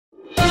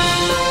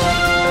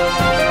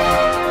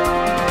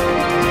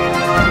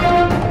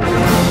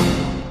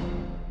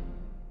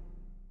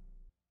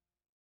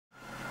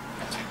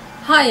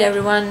Hi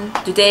everyone,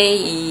 today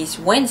is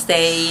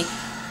Wednesday,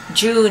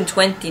 June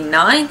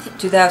 29th,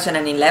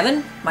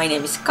 2011. My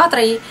name is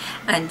Kadri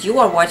and you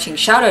are watching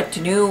Shoutout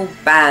to New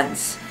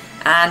Bands.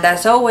 And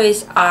as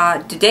always,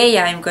 today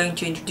I'm going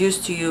to introduce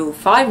to you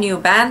 5 new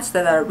bands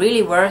that are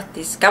really worth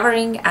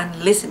discovering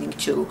and listening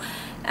to.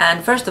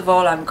 And first of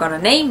all, I'm gonna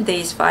name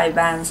these 5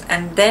 bands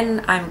and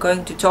then I'm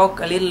going to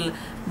talk a little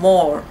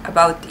more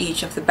about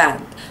each of the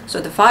band. So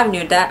the 5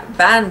 new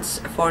bands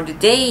for the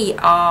day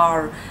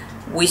are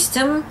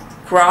Wisdom,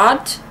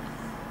 Crud,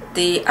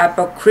 the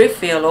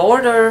Apocryphal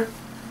Order,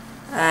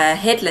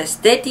 Headless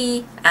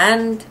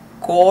and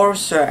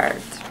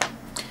Goresoerd.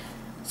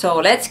 So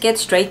let's get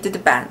straight to the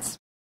bands.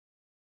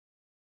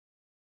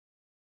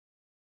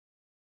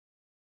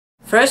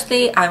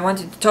 Firstly, I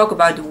wanted to talk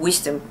about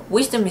Wisdom.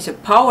 Wisdom is a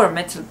power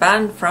metal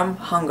band from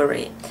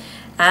Hungary,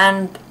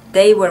 and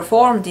they were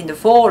formed in the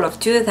fall of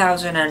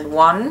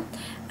 2001,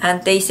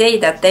 and they say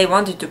that they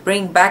wanted to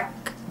bring back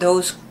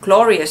those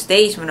glorious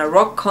days when a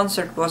rock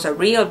concert was a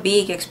real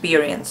big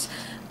experience,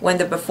 when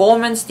the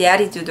performance, the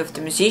attitude of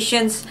the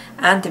musicians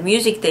and the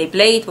music they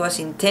played was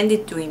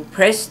intended to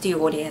impress the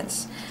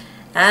audience.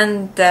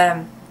 And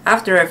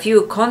after a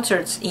few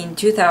concerts in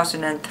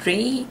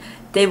 2003,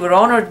 they were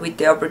honored with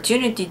the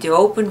opportunity to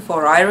open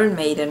for Iron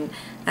Maiden,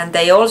 and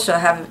they also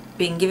have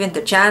been given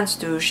the chance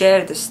to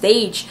share the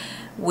stage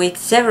with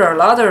several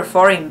other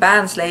foreign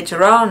bands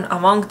later on,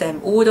 among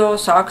them Udo,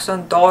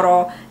 Saxon,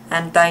 Doro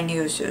and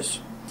Dionysius.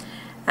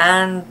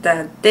 And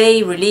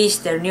they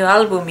released their new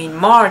album in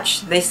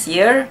March this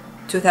year,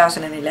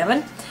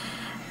 2011,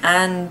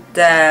 and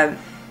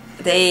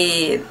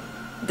they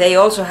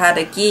also had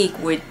a gig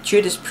with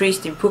Judas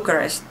Priest in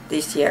Bucharest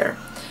this year.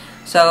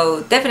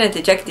 So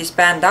definitely check this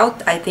band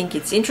out. I think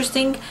it's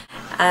interesting,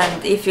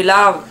 and if you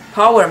love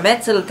power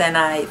metal, then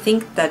I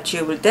think that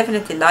you will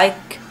definitely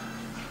like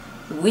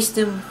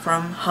Wisdom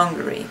from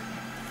Hungary.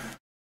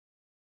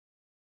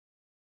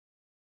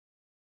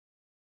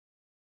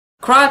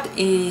 Crud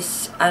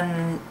is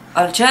an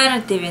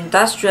alternative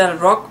industrial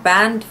rock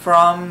band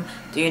from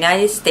the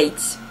United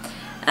States,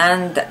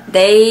 and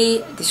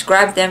they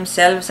describe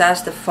themselves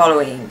as the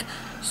following: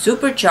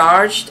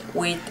 supercharged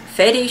with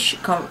fetish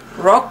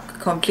rock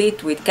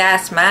complete with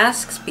gas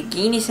masks,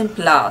 bikinis and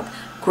blood.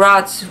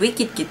 Crud's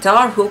wicked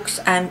guitar hooks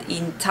and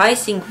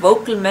enticing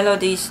vocal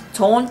melodies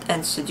taunt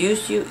and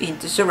seduce you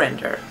into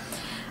surrender.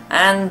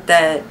 And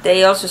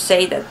they also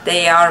say that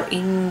they are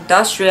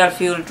industrial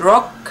fueled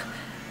rock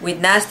with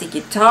nasty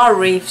guitar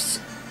riffs,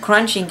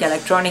 crunching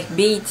electronic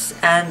beats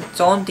and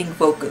taunting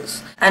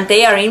vocals. And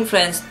they are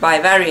influenced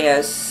by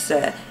various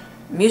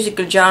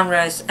musical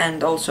genres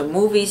and also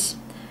movies.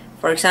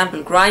 For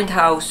example,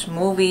 grindhouse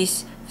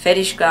movies,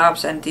 fetish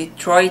clubs and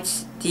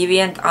Detroit's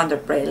deviant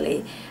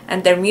underbelly.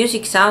 And their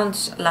music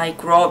sounds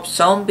like Rob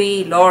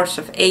Zombie, Lords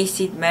of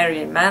Acid,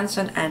 Marilyn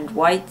Manson and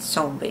White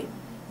Zombie.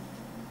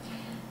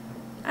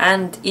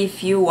 And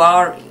if you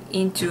are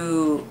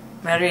into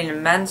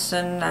Marilyn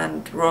Manson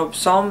and Rob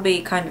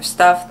Zombie kind of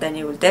stuff, then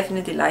you will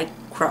definitely like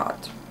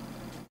Crud.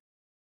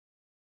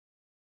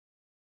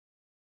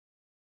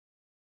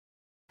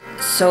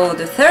 So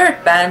the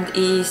third band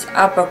is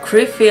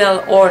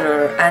Apocryphal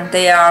Order, and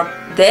they are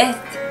death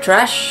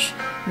thrash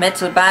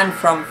metal band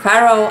from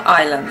Faroe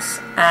Islands,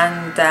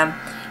 and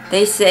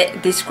they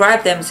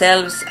describe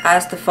themselves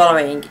as the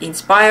following: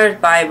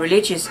 inspired by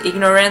religious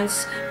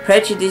ignorance,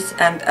 prejudice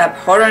and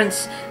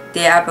abhorrence,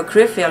 the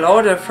Apocryphal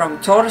Order from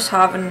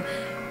Tórshavn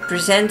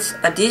presents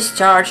a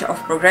discharge of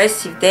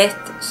progressive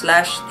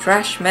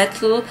death/thrash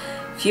metal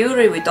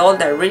fury with all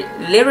their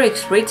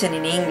lyrics written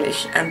in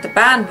English. And the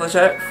band was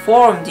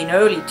formed in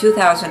early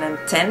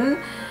 2010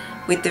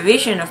 with the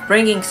vision of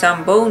bringing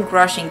some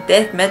bone-crushing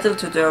death metal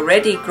to the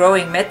already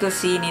growing metal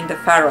scene in the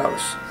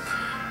Faroes.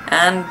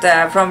 And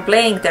from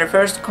playing their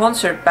first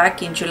concert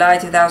back in July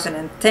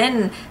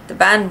 2010, the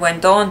band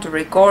went on to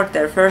record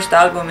their first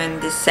album in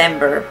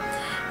December.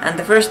 And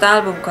the first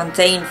album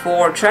contained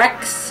 4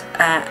 tracks,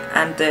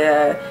 and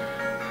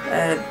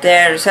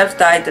their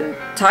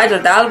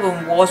self-titled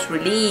album was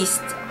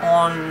released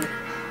on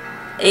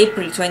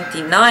April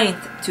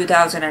 29th,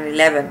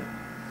 2011.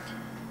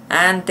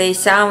 And they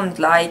sound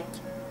like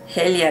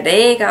Helja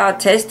Rega,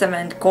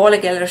 Testament,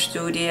 Kålekeller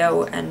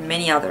Studio and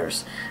many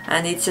others.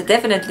 And it's a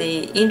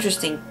definitely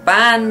interesting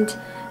band,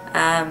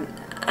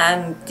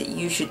 and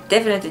you should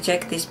definitely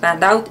check this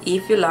band out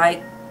if you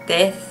like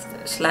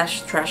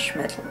death/thrash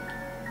metal.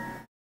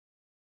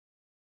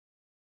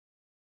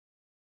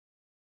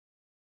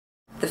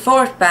 The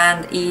fourth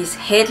band is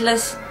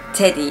Headless,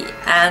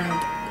 and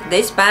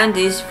this band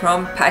is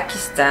from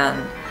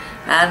Pakistan,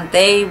 and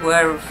they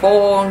were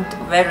formed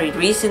very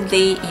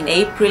recently in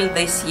April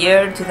this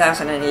year,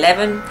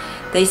 2011.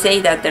 They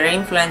say that their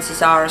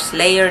influences are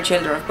Slayer,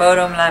 Children of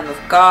Bodom, Lamb of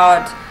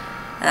God,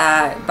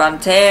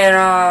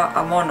 Pantera,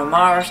 Amon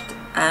Amarth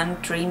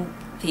and Dream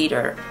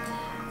Theater.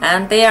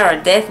 And they are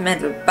a death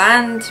metal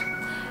band,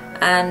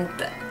 and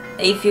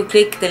if you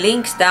click the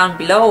links down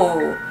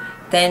below,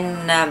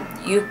 then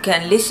you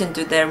can listen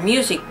to their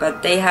music,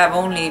 but they have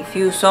only a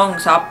few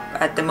songs up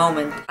at the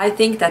moment. I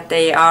think that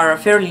they are a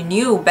fairly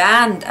new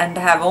band and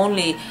have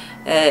only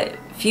a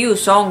few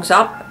songs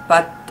up,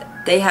 but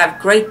they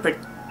have great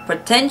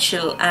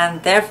potential,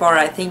 and therefore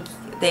I think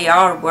they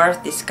are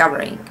worth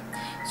discovering.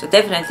 So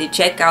definitely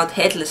check out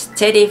Headless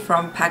Teddy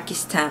from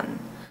Pakistan.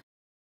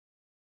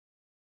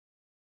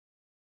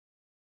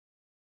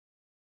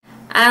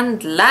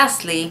 And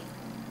lastly,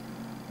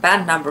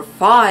 band number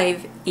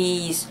 5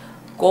 is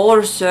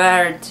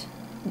Goresoerd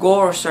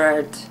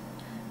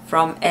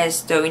from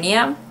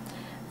Estonia,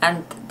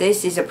 and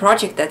this is a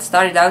project that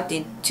started out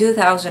in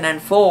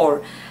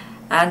 2004,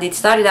 and it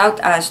started out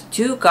as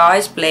 2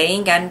 guys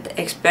playing and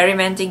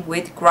experimenting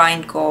with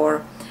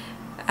grindcore,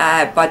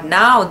 but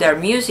now their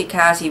music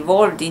has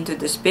evolved into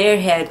the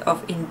spearhead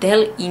of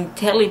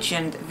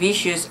intelligent,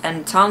 vicious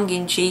and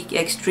tongue-in-cheek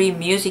extreme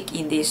music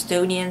in the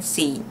Estonian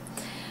scene.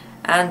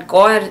 And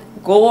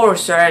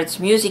Goresoerd's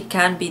music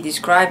can be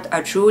described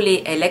a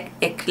truly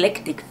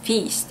eclectic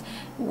feast,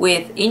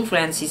 with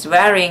influences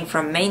varying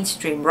from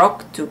mainstream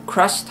rock to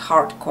crust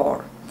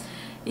hardcore.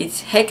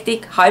 It's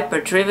hectic,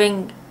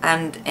 hyper-driven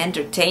and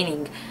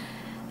entertaining.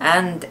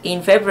 And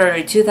in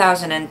February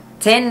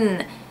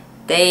 2010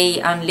 they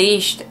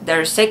unleashed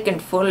their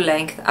second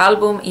full-length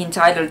album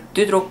entitled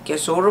Tüdruk ja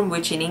surm,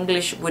 which in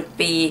English would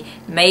be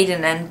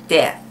Maiden and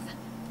Death.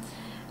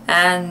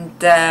 And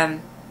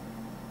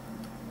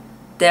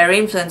their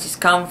influences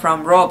come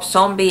from Rob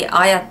Zombie,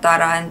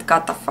 Ayatara and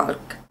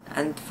Catafalque.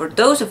 And for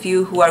those of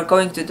you who are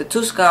going to the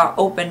Tuska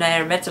Open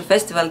Air Metal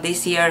Festival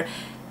this year,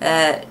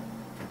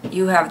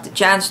 you have the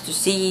chance to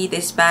see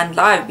this band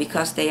live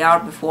because they are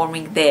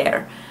performing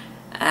there.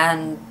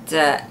 And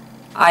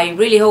I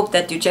really hope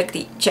that you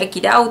check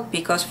it out,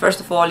 because first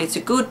of all it's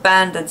a good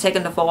band, and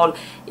second of all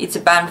it's a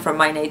band from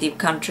my native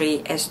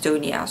country,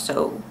 Estonia,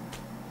 so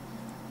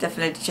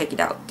definitely check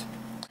it out.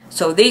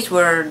 So these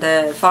were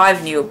the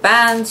 5 new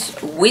bands: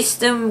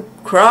 Wisdom,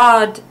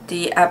 Crud,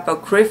 the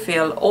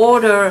Apocryphal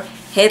Order,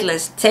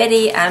 Headless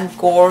Teddy and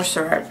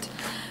Goresoerd.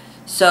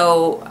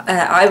 So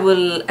I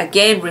will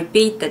again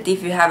repeat that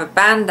if you have a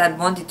band that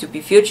wanted to be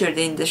featured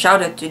in the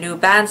shout out to new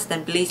bands,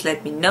 then please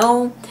let me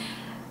know.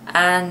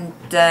 And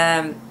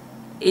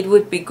it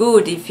would be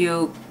good if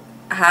you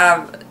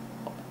have,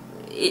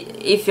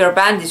 if your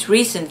band is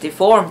recently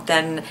formed,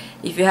 then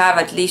if you have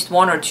at least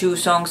 1 or 2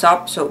 songs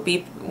up, so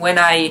when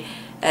I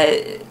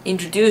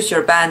introduce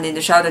your band in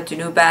the shout out to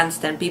new bands,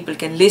 then people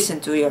can listen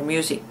to your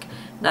music,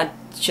 not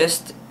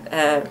just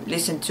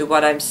listen to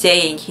what I'm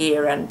saying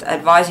here and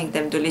advising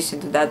them to listen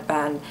to that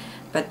band,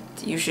 but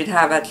you should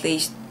have at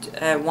least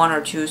 1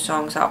 or 2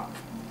 songs up.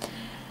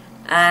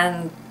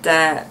 And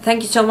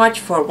thank you so much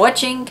for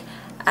watching,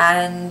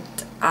 and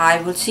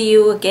I will see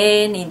you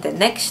again in the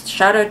next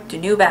shout out to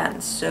new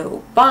bands.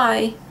 So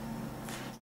bye!